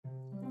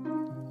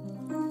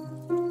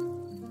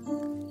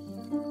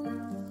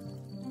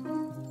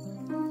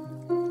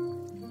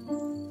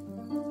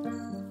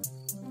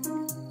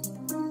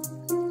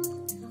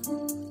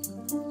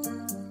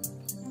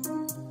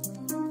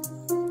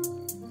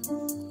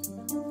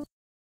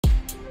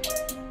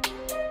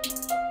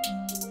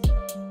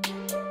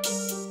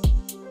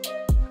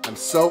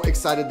so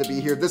excited to be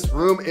here. This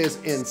room is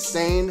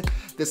insane.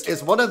 This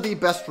is one of the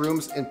best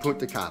rooms in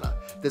Punta Cana.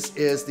 This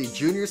is the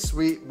junior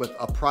suite with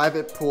a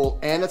private pool,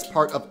 and it's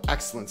part of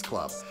Excellence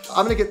Club.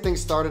 I'm gonna get things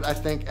started, I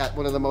think, at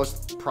one of the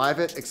most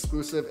private,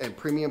 exclusive, and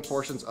premium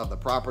portions of the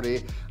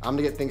property. I'm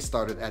gonna get things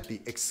started at the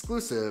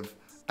exclusive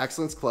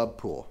Excellence Club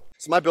pool.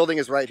 So my building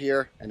is right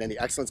here, and then the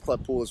Excellence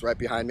Club pool is right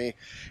behind me.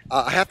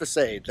 I have to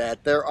say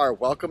that there are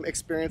welcome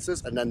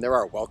experiences, and then there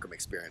are welcome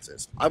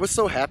experiences. I was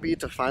so happy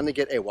to finally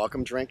get a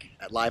welcome drink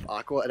at Live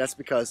Aqua, and that's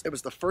because it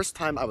was the first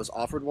time I was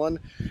offered one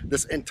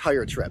this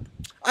entire trip.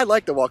 I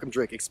like the welcome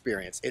drink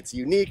experience. It's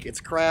unique, it's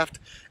craft,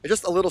 it's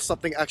just a little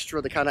something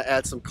extra to kind of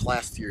add some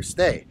class to your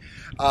stay.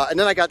 And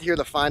then I got here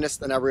the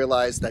Finest, and I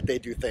realized that they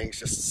do things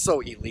just so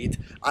elite.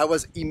 I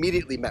was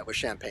immediately met with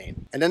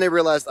champagne. And then they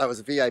realized I was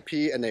a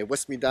VIP, and they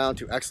whisked me down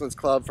to Excellence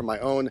Club for my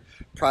own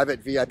private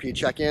VIP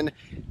check-in,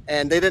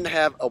 and they didn't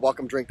have a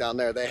welcome drink down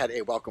there. They had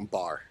a welcome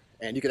bar,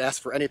 and you could ask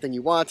for anything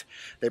you want.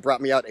 They brought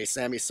me out a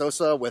Sammy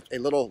Sosa with a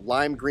little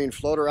lime green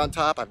floater on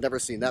top. I've never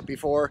seen that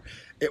before.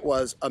 It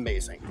was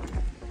amazing.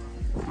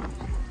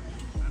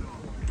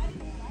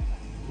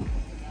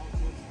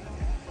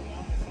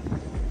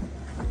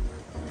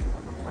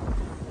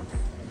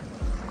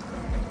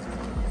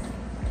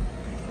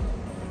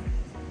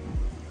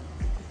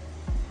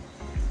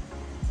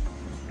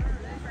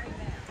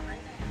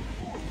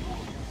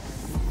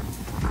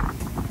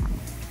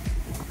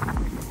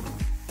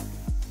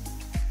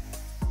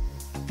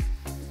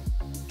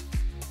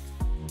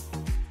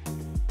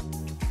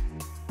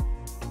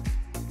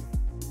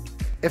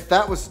 If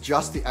that was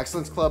just the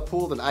Excellence Club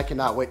pool, then I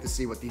cannot wait to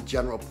see what the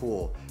general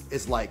pool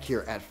is like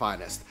here at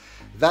Finest.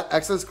 That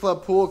Excellence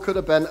Club pool could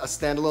have been a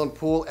standalone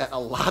pool at a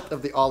lot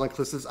of the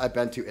all-inclusives I've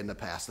been to in the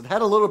past. It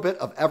had a little bit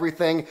of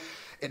everything.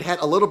 It had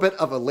a little bit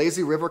of a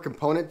lazy river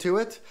component to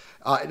it.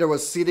 There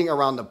was seating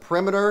around the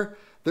perimeter.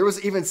 There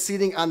was even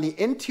seating on the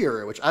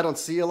interior, which I don't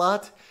see a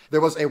lot.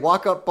 There was a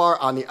walk-up bar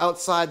on the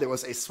outside. There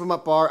was a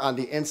swim-up bar on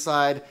the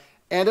inside.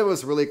 And it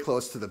was really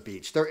close to the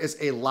beach. There is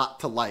a lot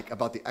to like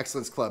about the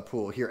Excellence Club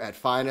pool here at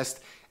Finest,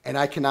 and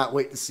I cannot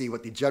wait to see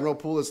what the general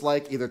pool is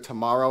like either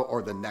tomorrow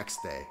or the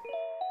next day.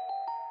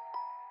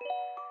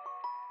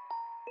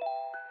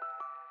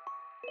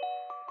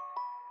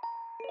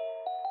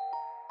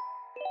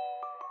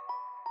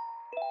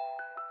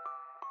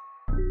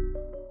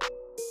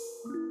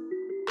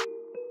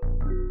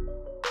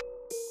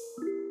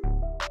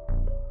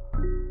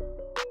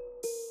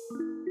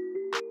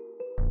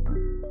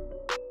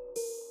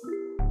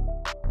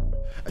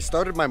 I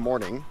started my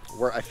morning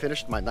where I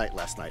finished my night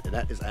last night, and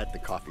that is at the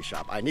coffee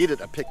shop. I needed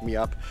a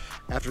pick-me-up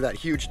after that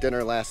huge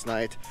dinner last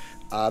night.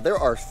 There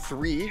are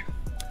 3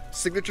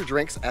 signature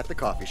drinks at the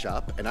coffee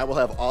shop, and I will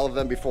have all of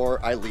them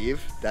before I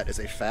leave. That is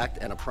a fact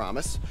and a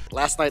promise.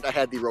 Last night I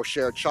had the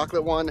Rocher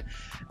chocolate one.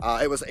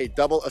 It was a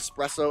double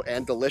espresso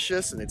and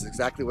delicious, and it's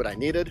exactly what I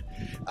needed.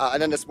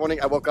 And then this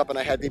morning I woke up and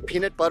I had the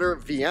peanut butter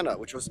Vienna,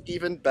 which was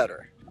even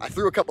better. I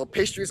threw a couple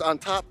pastries on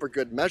top for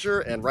good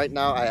measure, and right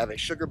now I have a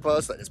sugar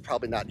buzz that is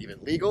probably not even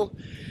legal.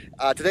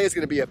 Today is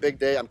going to be a big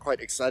day. I'm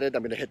quite excited.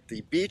 I'm going to hit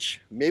the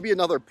beach, maybe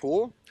another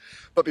pool.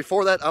 But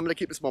before that, I'm going to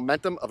keep this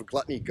momentum of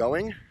gluttony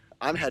going.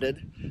 I'm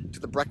headed to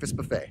the breakfast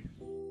buffet.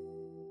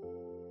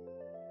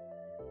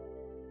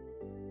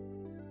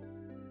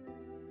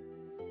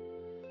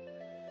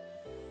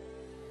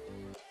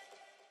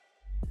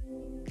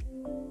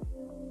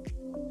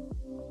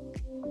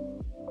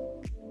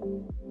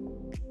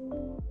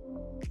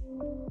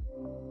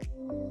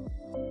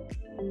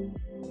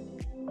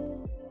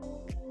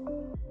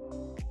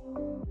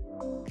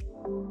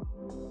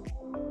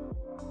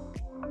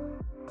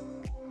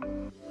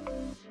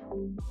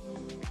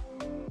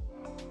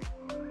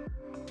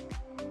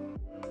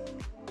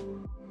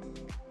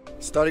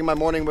 Starting my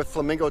morning with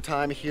flamingo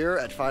time here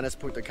at Finest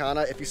Punta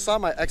Cana. If you saw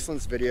my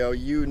Excellence video,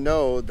 you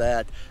know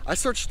that I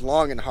searched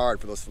long and hard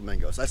for those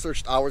flamingos. I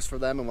searched hours for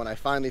them, and when I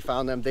finally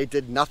found them, they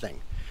did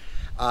nothing.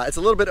 It's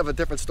a little bit of a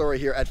different story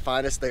here at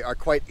Finest. They are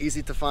quite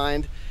easy to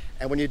find,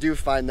 and when you do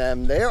find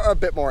them, they are a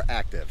bit more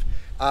active.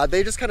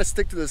 They just kind of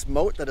stick to this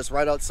moat that is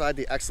right outside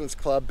the Excellence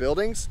Club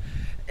buildings,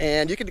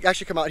 and you can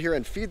actually come out here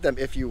and feed them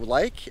if you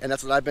like, and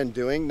that's what I've been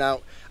doing.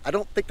 Now, I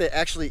don't think they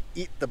actually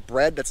eat the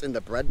bread that's in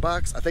the bread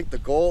box. I think the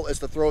goal is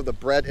to throw the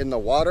bread in the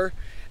water,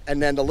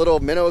 and then the little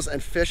minnows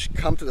and fish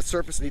come to the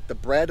surface and eat the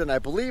bread, and I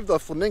believe the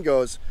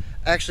flamingos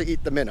actually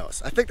eat the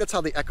minnows. I think that's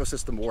how the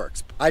ecosystem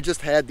works. I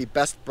just had the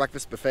best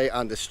breakfast buffet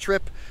on this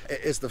trip.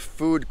 It is the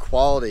food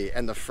quality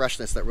and the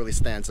freshness that really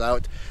stands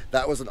out.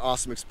 That was an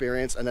awesome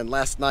experience. And then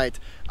last night,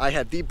 I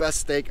had the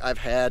best steak I've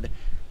had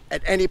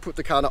at any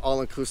Punta Cana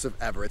all-inclusive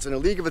ever. It's in a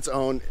league of its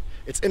own.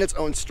 It's in its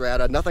own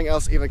strata. Nothing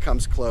else even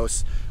comes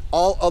close.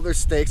 All other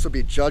steaks will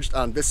be judged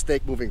on this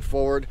steak moving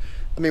forward.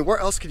 I mean, where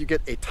else could you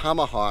get a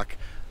tomahawk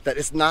that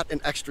is not an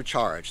extra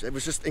charge? It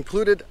was just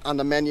included on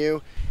the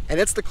menu, and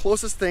it's the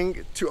closest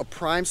thing to a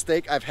prime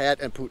steak I've had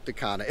in Punta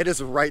Cana. It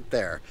is right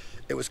there.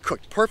 It was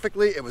cooked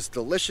perfectly, it was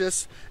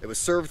delicious, it was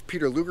served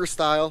Peter Luger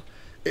style.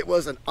 It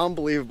was an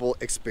unbelievable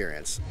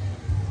experience.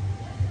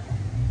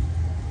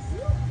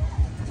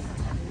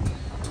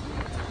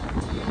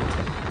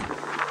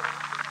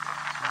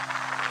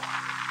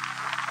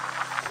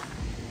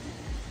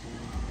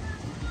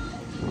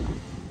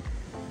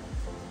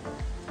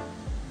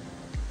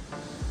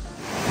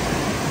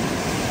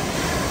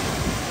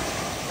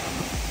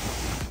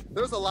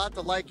 there's a lot to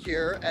like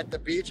here at the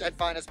beach at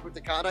Finest Punta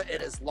Cana.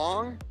 It is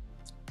long.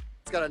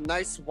 It's got a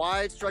nice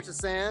wide stretch of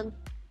sand.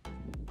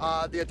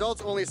 The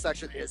adults only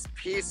section is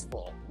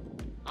peaceful.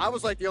 I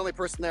was like the only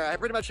person there. I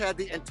pretty much had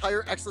the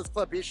entire Excellence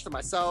Club beach to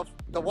myself.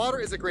 The water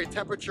is a great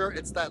temperature.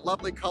 It's that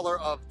lovely color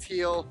of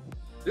teal.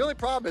 The only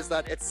problem is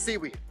that it's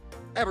seaweed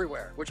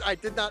everywhere, which I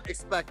did not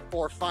expect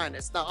for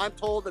Finest. Now, I'm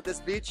told that this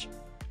beach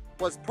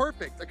was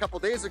perfect a couple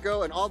days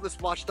ago and all this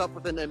washed up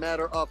within a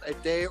matter of a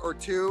day or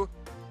two.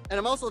 And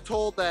I'm also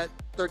told that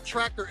their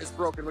tractor is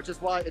broken, which is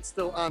why it's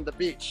still on the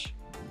beach.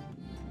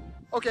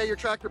 Okay, your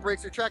tractor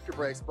breaks,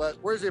 but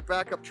where's your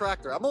backup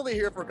tractor? I'm only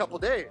here for a couple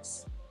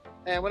days.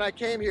 And when I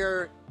came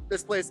here,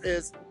 this place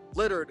is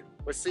littered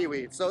with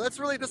seaweed. So that's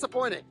really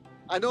disappointing.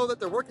 I know that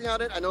they're working on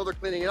it. I know they're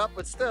cleaning it up,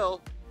 but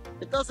still,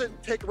 it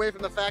doesn't take away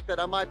from the fact that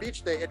on my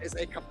beach day, it is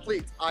a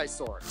complete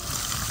eyesore.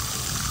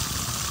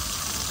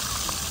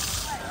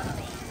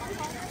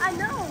 I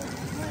know.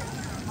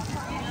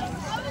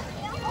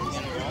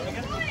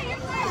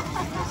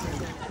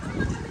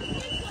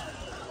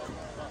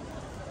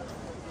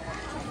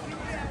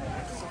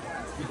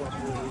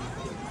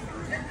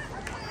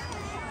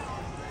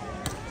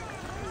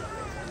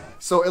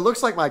 So it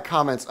looks like my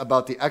comments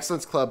about the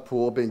Excellence Club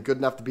pool being good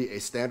enough to be a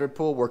standard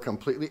pool were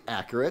completely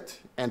accurate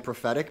and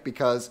prophetic,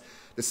 because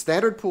the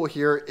standard pool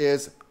here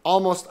is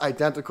almost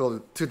identical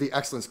to the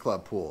Excellence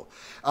Club pool.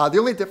 The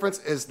only difference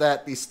is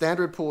that the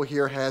standard pool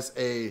here has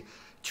a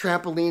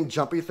trampoline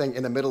jumpy thing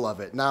in the middle of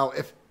it. Now,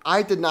 if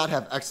I did not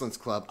have Excellence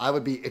Club, I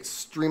would be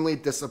extremely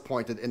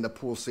disappointed in the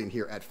pool scene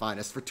here at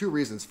Finest for two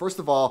reasons. First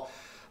of all,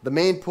 the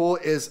main pool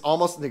is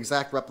almost an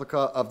exact replica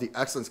of the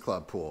Excellence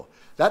Club pool.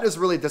 That is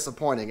really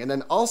disappointing. And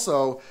then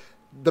also,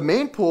 the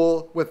main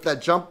pool with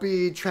that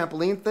jumpy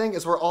trampoline thing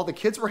is where all the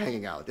kids were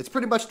hanging out. It's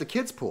pretty much the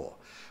kids' pool.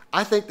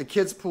 I think the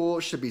kids' pool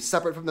should be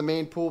separate from the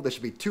main pool. They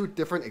should be two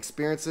different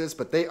experiences,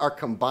 but they are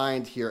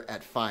combined here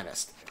at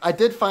Finest. I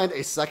did find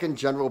a second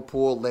general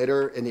pool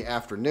later in the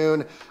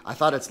afternoon. I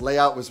thought its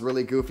layout was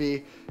really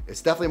goofy.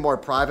 It's definitely more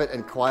private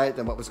and quiet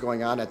than what was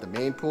going on at the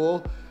main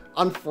pool.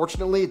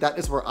 Unfortunately, that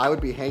is where I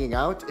would be hanging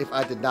out if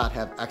I did not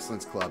have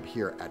Excellence Club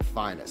here at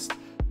Finest.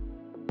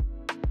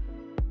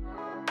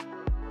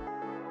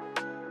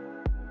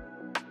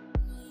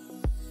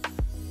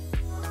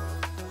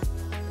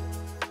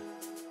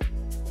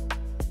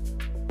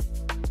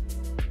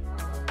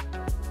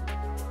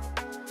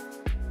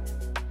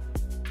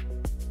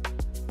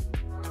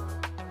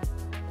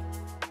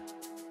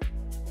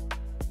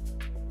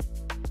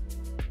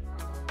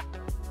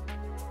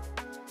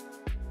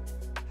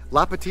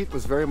 La Petite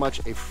was very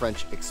much a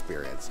French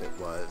experience. It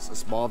was a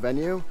small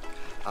venue.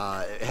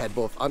 It had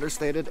both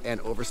understated and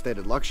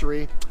overstated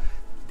luxury.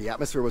 The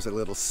atmosphere was a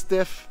little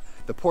stiff.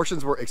 The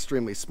portions were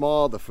extremely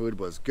small. The food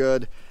was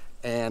good.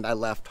 And I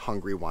left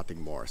hungry,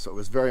 wanting more. So it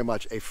was very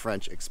much a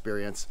French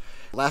experience.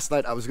 Last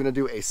night I was going to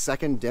do a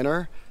second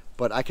dinner,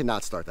 but I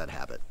cannot start that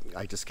habit.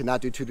 I just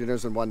cannot do two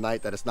dinners in one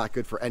night. That is not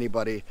good for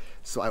anybody.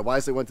 So I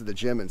wisely went to the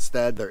gym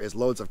instead. There is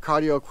loads of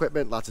cardio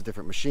equipment, lots of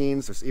different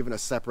machines. There's even a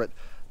separate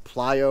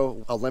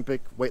plyo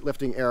Olympic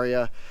weightlifting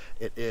area.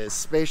 It is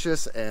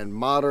spacious and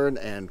modern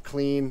and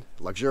clean,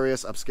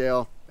 luxurious,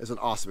 upscale. It's an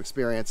awesome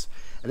experience.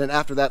 And then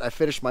after that, I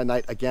finished my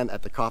night again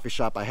at the coffee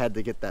shop. I had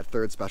to get that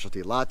third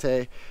specialty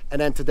latte.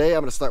 And then today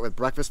I'm going to start with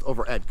breakfast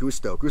over at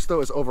Gusto. Gusto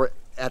is over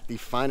at the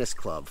Finest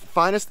Club.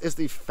 Finest is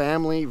the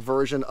family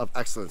version of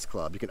Excellence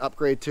Club. You can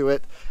upgrade to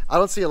it. I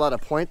don't see a lot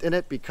of point in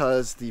it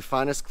because the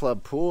Finest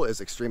Club pool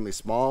is extremely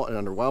small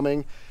and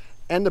underwhelming.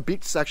 And the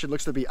beach section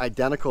looks to be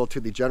identical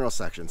to the general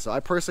section. So I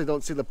personally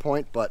don't see the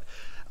point, but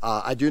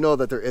I do know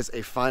that there is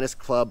a Finest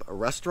Club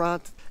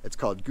restaurant. It's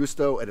called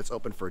Gusto, and it's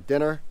open for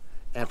dinner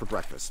and for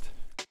breakfast.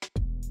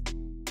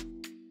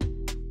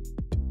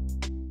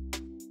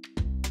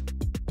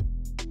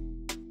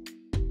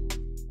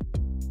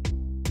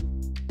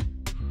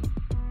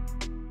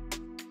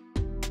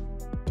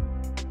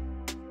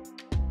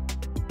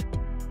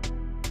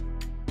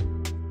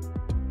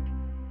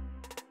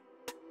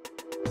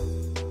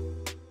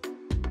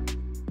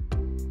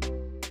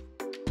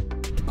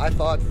 I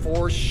thought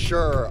for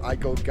sure I'd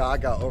go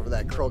gaga over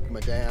that croque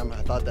madame.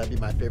 I thought that'd be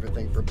my favorite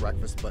thing for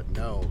breakfast, but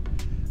no.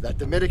 That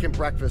Dominican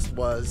breakfast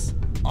was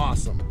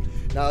awesome.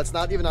 Now, it's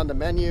not even on the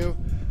menu.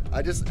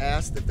 I just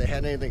asked if they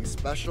had anything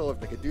special, if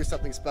they could do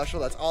something special.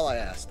 That's all I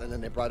asked. And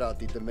then they brought out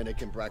the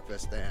Dominican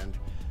breakfast, and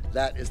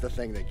that is the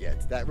thing they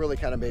get. That really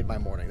kind of made my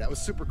morning. That was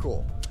super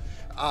cool.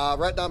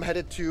 Right now I'm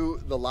headed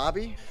to the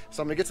lobby.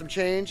 So I'm gonna get some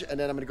change, and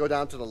then I'm gonna go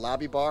down to the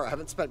lobby bar. I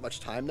haven't spent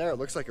much time there. It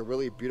looks like a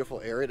really beautiful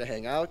area to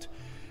hang out.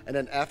 And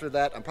then after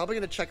that, I'm probably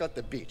gonna check out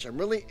the beach. I'm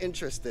really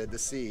interested to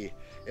see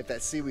if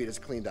that seaweed is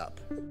cleaned up.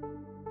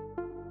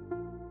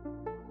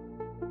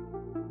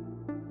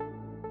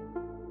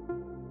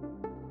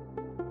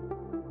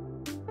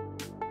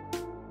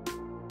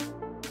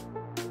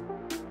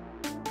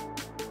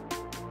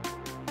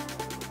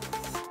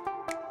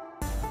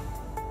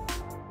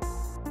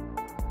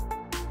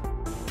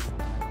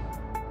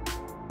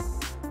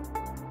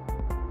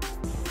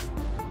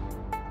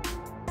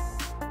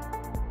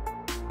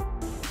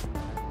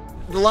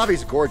 The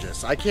lobby's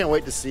gorgeous. I can't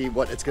wait to see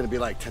what it's going to be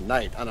like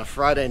tonight on a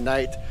Friday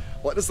night.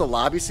 What is the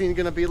lobby scene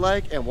going to be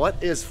like, and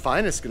what is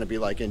Finest going to be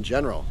like in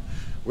general?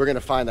 We're going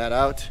to find that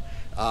out.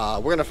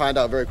 We're going to find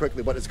out very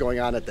quickly what is going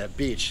on at that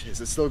beach.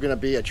 Is it still going to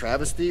be a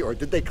travesty, or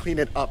did they clean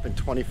it up in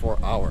 24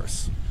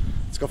 hours?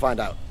 Let's go find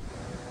out.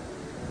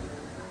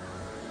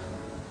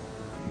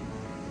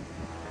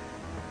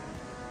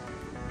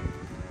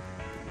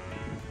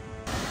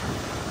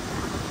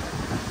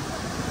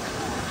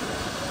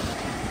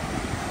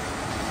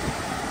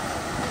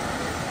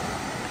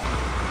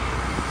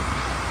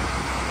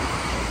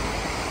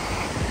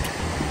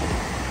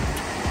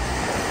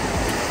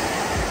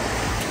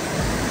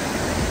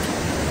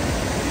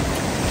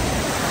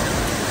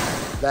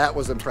 That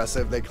was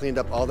impressive. They cleaned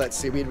up all that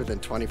seaweed within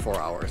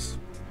 24 hours.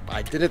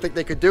 I didn't think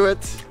they could do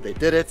it. They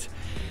did it.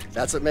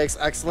 That's what makes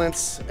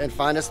excellence and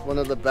Finest one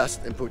of the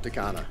best in Punta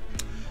Cana.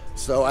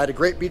 So I had a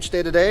great beach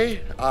day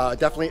today.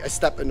 Definitely a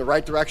step in the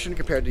right direction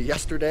compared to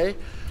yesterday.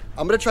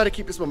 I'm gonna try to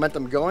keep this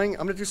momentum going.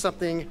 I'm gonna do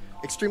something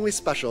extremely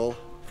special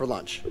for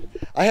lunch.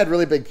 I had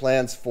really big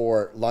plans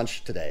for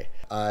lunch today.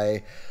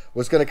 I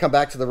was gonna come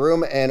back to the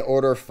room and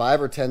order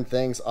 5 or 10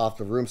 things off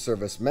the room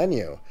service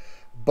menu.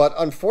 But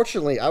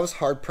unfortunately, I was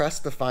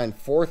hard-pressed to find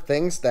 4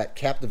 things that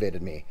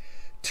captivated me.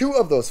 2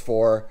 of those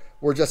 4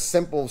 were just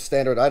simple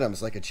standard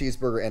items like a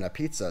cheeseburger and a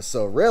pizza.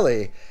 So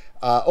really,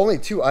 only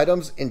 2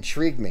 items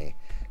intrigued me.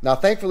 Now,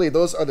 thankfully,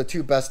 those are the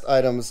 2 best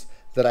items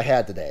that I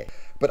had today.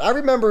 But I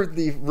remember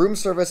the room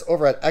service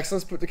over at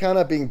Excellence Punta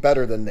Cana being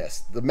better than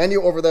this. The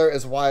menu over there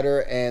is wider,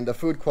 and the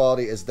food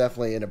quality is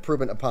definitely an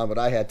improvement upon what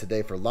I had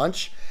today for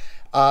lunch.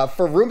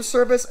 For room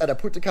service at a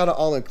Punta Cana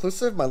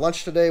all-inclusive, my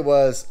lunch today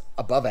was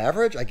above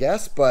average, I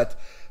guess, but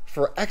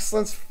for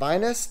Excellence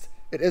Finest,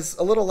 it is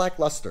a little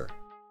lackluster.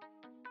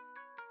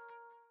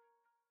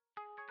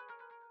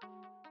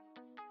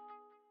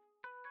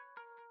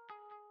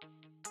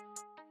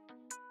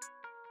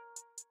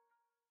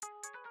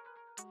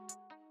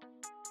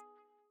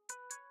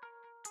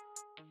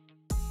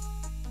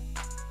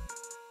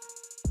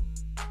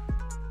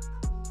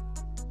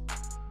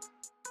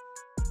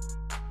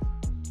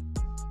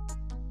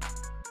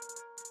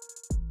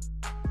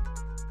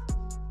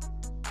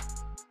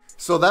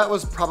 So that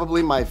was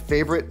probably my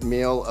favorite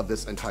meal of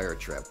this entire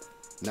trip.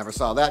 Never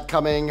saw that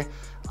coming,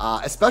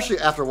 especially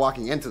after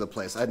walking into the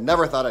place. I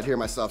never thought I'd hear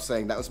myself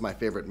saying that was my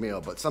favorite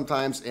meal, but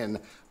sometimes in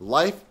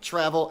life,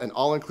 travel, and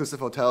all-inclusive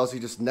hotels, you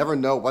just never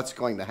know what's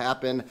going to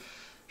happen.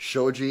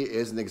 Shoji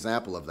is an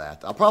example of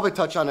that. I'll probably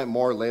touch on it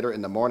more later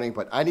in the morning,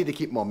 but I need to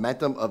keep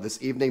momentum of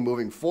this evening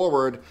moving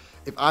forward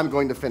if I'm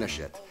going to finish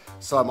it.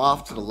 So I'm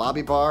off to the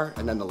lobby bar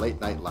and then the late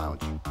night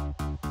lounge.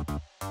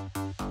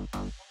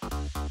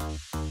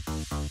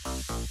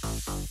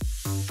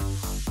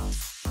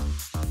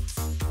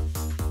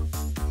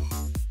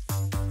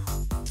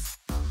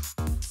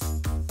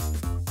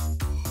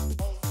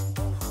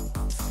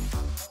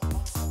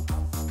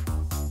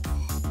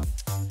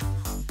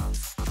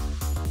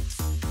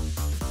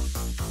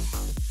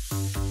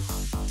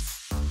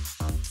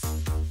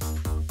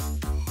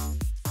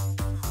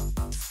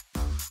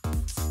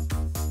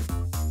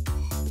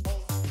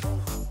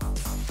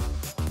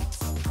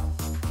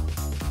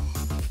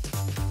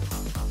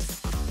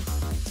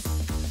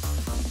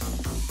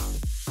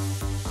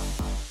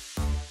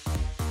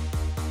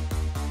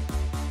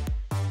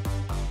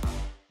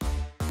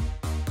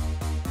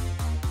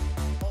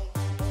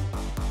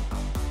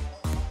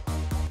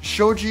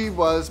 Shoji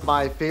was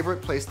my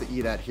favorite place to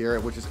eat at here,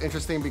 which is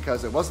interesting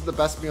because it wasn't the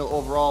best meal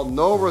overall,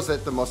 nor was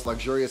it the most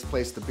luxurious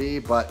place to be,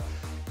 but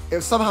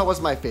it somehow was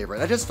my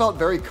favorite. I just felt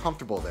very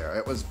comfortable there.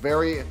 It was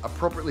very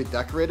appropriately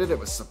decorated. It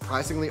was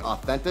surprisingly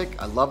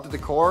authentic. I loved the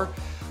decor.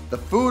 The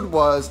food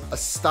was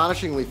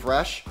astonishingly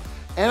fresh,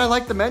 and I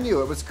liked the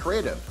menu. It was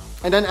creative.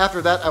 And then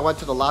after that, I went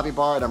to the lobby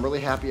bar, and I'm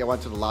really happy I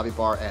went to the lobby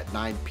bar at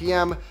 9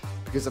 p.m.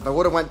 because if I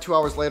would have went 2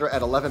 hours later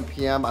at 11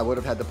 p.m., I would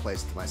have had the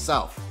place to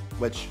myself,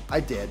 which I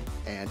did,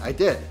 and I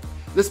did.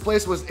 This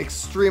place was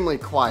extremely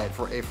quiet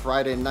for a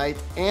Friday night,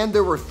 and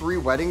there were 3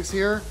 weddings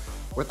here.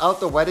 Without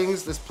the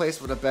weddings, this place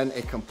would have been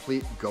a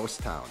complete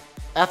ghost town.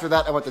 After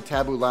that, I went to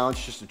Taboo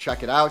Lounge just to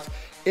check it out.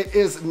 It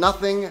is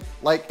nothing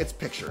like its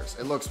pictures.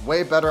 It looks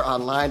way better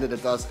online than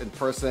it does in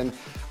person.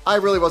 I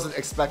really wasn't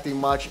expecting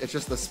much. It's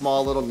just a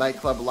small little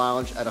nightclub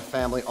lounge at a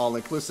family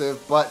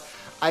all-inclusive, but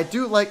I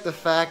do like the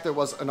fact there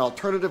was an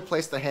alternative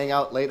place to hang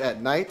out late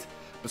at night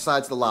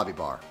besides the lobby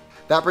bar.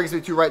 That brings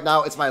me to right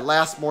now, it's my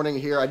last morning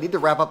here. I need to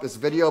wrap up this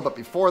video, but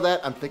before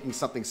that, I'm thinking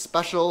something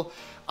special.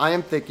 I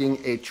am thinking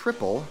a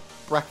triple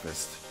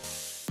breakfast.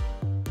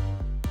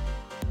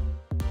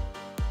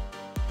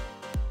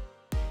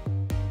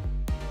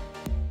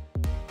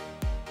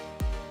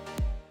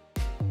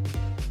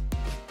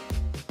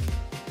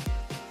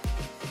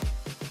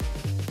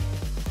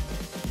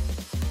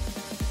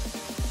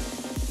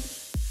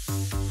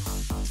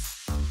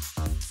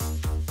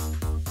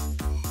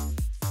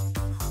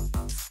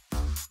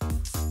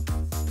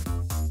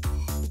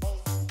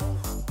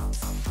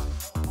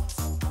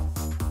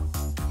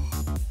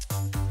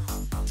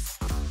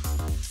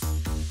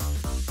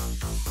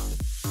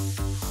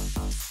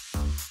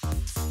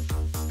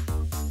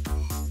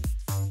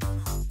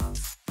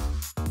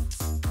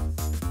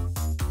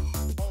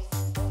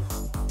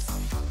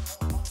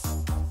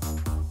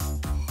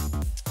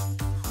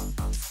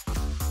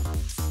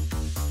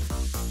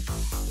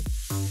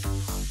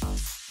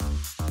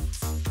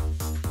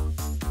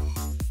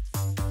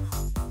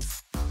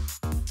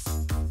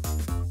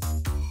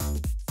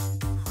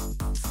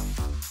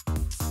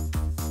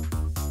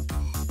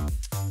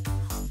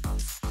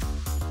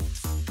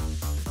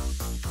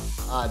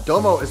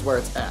 Domo is where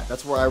it's at.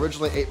 That's where I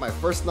originally ate my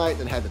first night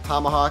and had the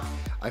tomahawk.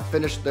 I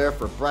finished there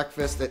for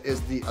breakfast. It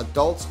is the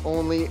adults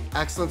only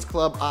Excellence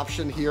Club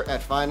option here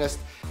at Finest.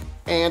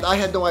 And I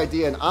had no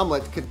idea an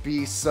omelet could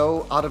be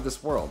so out of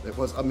this world. It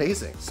was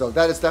amazing. So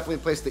that is definitely a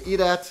place to eat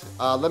at.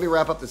 Let me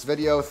wrap up this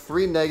video.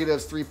 3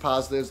 negatives, 3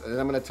 positives, and then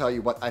I'm gonna tell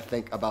you what I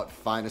think about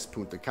Finest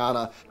Punta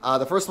Cana.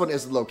 The first one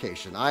is the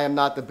location. I am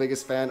not the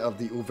biggest fan of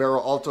the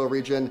Uvero Alto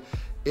region.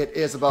 It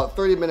is about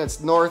 30 minutes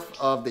north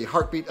of the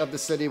heartbeat of the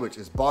city, which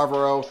is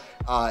Barbaro.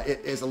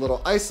 It is a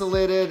little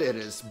isolated, it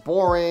is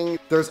boring.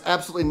 There's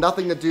absolutely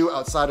nothing to do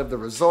outside of the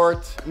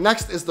resort.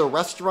 Next is the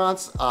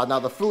restaurants. Now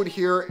the food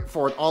here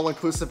for an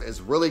all-inclusive is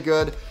really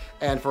good,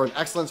 and for an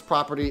Excellence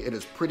property, it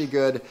is pretty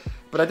good.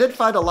 But I did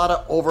find a lot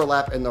of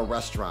overlap in the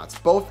restaurants,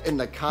 both in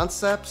the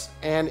concepts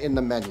and in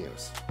the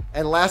menus.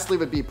 And lastly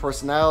would be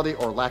personality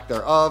or lack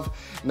thereof.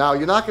 Now,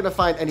 you're not gonna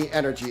find any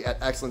energy at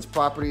Excellence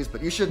properties,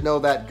 but you should know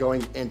that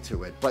going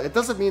into it. But it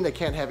doesn't mean they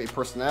can't have a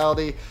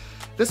personality.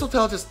 This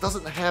hotel just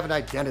doesn't have an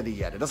identity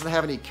yet. It doesn't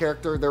have any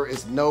character. There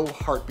is no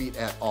heartbeat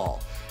at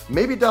all.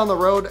 Maybe down the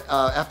road,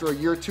 after a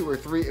year, 2 or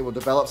 3, it will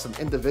develop some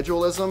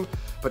individualism.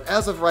 But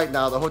as of right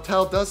now, the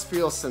hotel does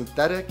feel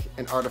synthetic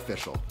and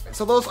artificial.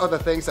 So those are the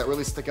things that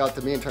really stick out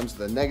to me in terms of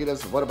the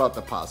negatives. What about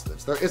the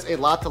positives? There is a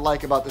lot to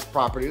like about this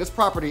property. This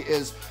property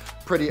is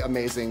pretty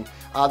amazing.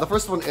 The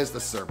first one is the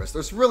service.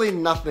 There's really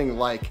nothing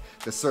like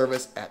the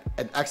service at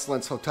an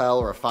Excellence hotel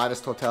or a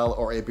Finest hotel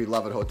or a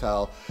Beloved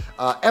hotel.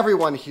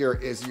 Everyone here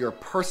is your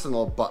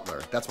personal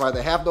butler. That's why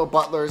they have no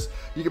butlers.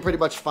 You can pretty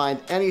much find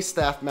any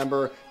staff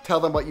member, tell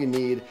them what you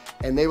need,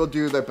 and they will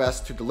do their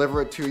best to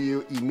deliver it to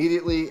you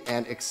immediately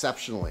and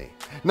exceptionally.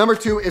 Number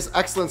 2 is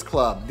Excellence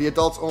Club. The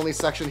adults only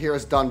section here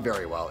is done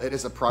very well. It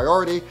is a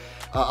priority.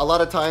 A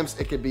lot of times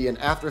it could be an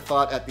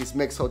afterthought at these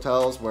mixed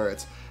hotels where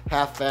it's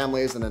half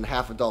families and then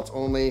half adults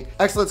only.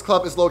 Excellence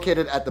Club is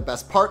located at the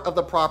best part of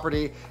the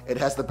property. It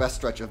has the best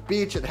stretch of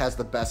beach, it has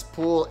the best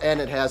pool, and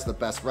it has the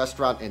best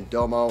restaurant in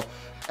Domo.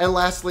 And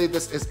lastly,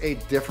 this is a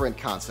different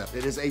concept.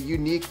 It is a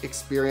unique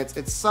experience.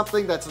 It's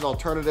something that's an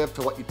alternative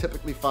to what you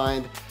typically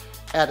find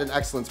at an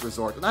Excellence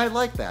resort, and I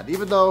like that.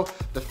 Even though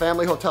the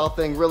family hotel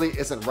thing really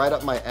isn't right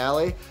up my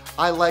alley,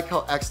 I like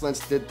how Excellence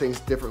did things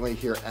differently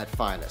here at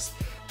Finest.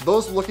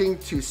 Those looking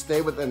to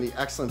stay within the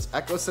Excellence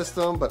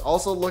ecosystem, but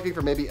also looking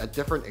for maybe a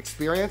different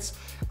experience,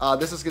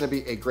 this is gonna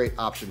be a great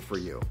option for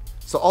you.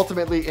 So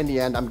ultimately, in the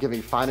end, I'm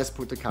giving Finest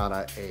Punta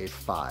Cana a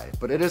 5,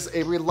 but it is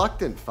a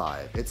reluctant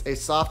 5. It's a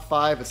soft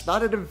 5. It's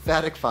not an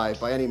emphatic 5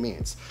 by any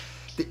means.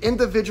 The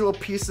individual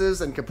pieces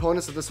and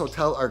components of this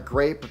hotel are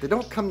great, but they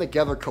don't come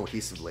together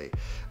cohesively.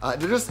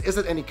 There just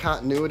isn't any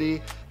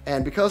continuity,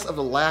 and because of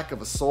the lack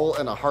of a soul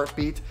and a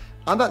heartbeat,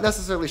 I'm not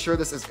necessarily sure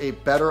this is a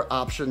better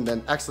option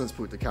than Excellence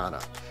Punta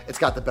Cana. It's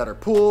got the better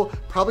pool,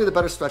 probably the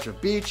better stretch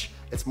of beach,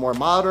 it's more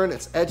modern,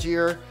 it's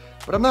edgier,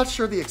 but I'm not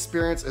sure the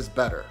experience is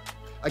better.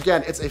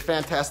 Again, it's a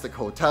fantastic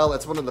hotel.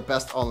 It's one of the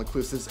best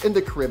all-inclusives in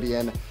the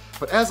Caribbean,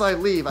 but as I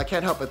leave, I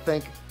can't help but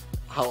think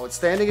how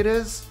outstanding it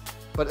is,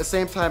 but at the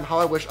same time, how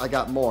I wish I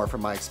got more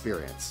from my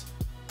experience.